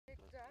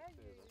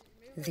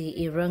The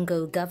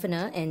Erongo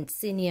governor and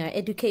senior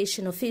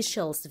education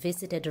officials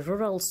visited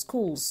rural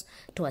schools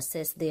to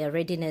assess their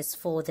readiness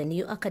for the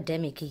new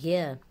academic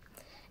year.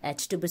 At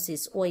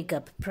Tubusi's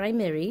Oigap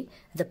Primary,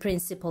 the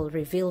principal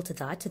revealed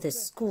that the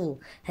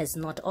school has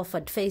not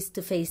offered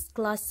face-to-face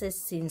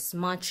classes since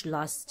March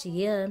last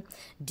year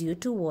due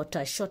to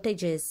water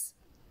shortages.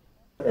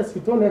 As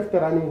we don't have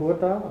the running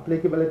water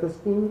applicable at the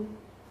school,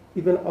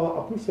 even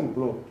our applution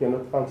block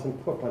cannot function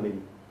properly.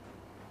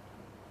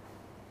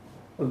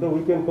 Although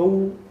we can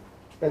go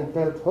and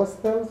build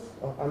hostels,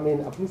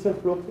 applution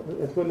blocks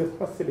as well as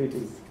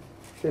facilities,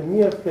 the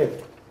mere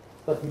fact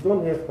that we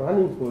don't have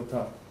running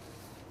water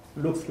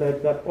looks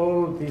like that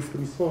all these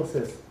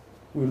resources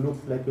will look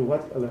like a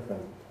white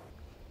elephant.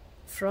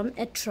 From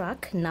a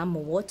truck, NAM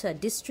Water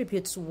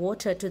distributes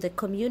water to the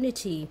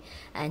community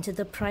and to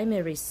the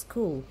primary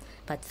school,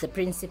 but the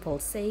principal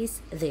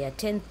says their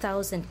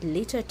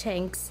 10,000-litre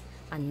tanks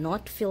are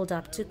not filled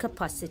up to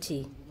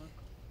capacity.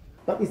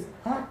 But it's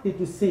hard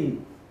to see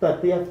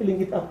that they are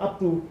filling it up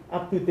to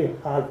the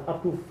half,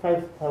 up to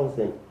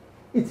 5,000.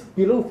 It's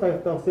below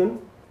 5,000,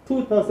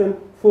 2,000,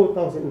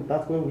 4,000, and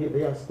that's when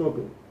they are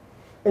stopping.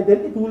 And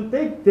then it will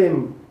take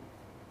them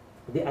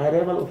the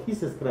arrival of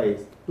Jesus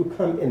Christ to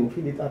come and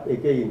fill it up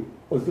again,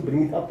 or to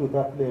bring it up to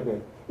that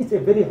level. It's a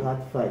very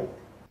hard fight.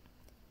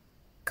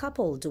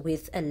 Coupled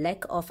with a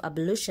lack of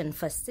ablution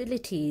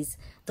facilities,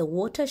 the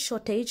water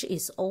shortage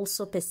is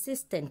also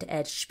persistent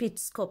at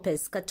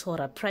Spitzkopes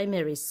Katora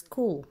Primary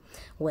School,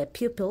 where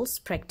pupils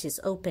practice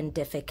open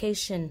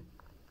defecation.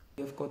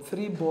 We've got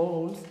 3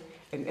 boreholes,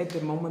 and at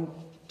the moment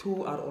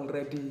 2 are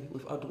already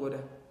without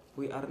water.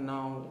 We are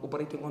now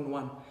operating on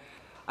 1.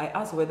 I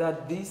asked whether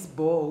this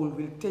borehole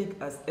will take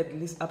us at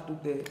least up to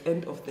the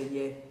end of the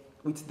year,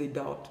 which they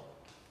doubt.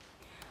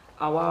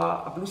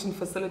 Our ablution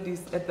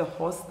facilities at the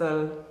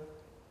hostel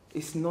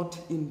is not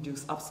in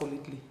use,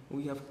 absolutely.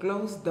 We have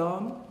closed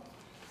down,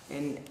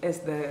 and as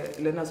the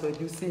learners were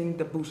using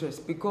the bushes,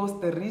 because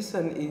the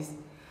reason is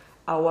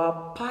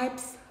our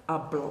pipes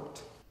are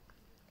blocked.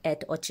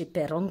 At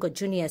Erongo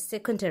Junior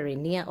Secondary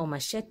near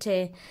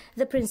Omashete,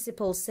 the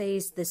principal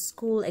says the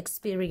school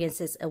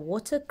experiences a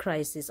water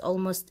crisis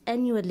almost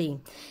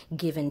annually,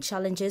 given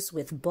challenges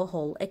with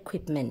borehole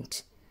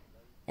equipment.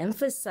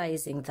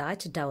 Emphasizing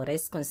that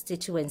Daure's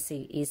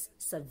constituency is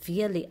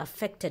severely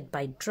affected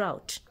by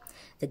drought,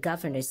 the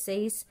governor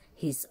says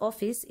his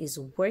office is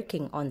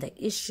working on the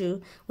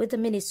issue with the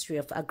Ministry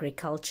of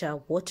Agriculture,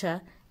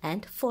 Water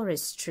and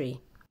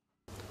Forestry.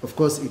 Of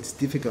course, it's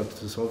difficult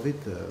to solve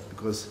it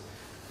because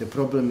the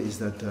problem is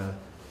that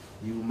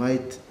you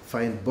might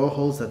find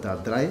boreholes that are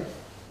dry,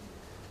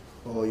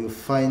 or you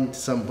find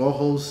some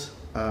boreholes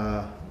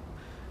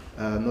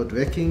not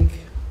working,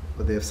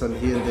 or they have some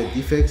here and there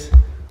defects.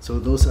 So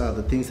those are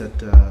the things that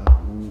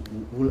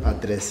we'll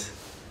address.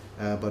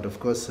 But of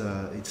course,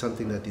 it's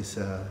something that is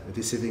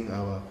receiving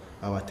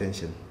our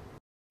attention.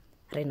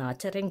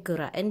 Renata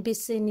Renkura,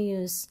 NBC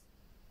News,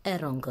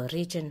 Erongo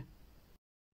Region.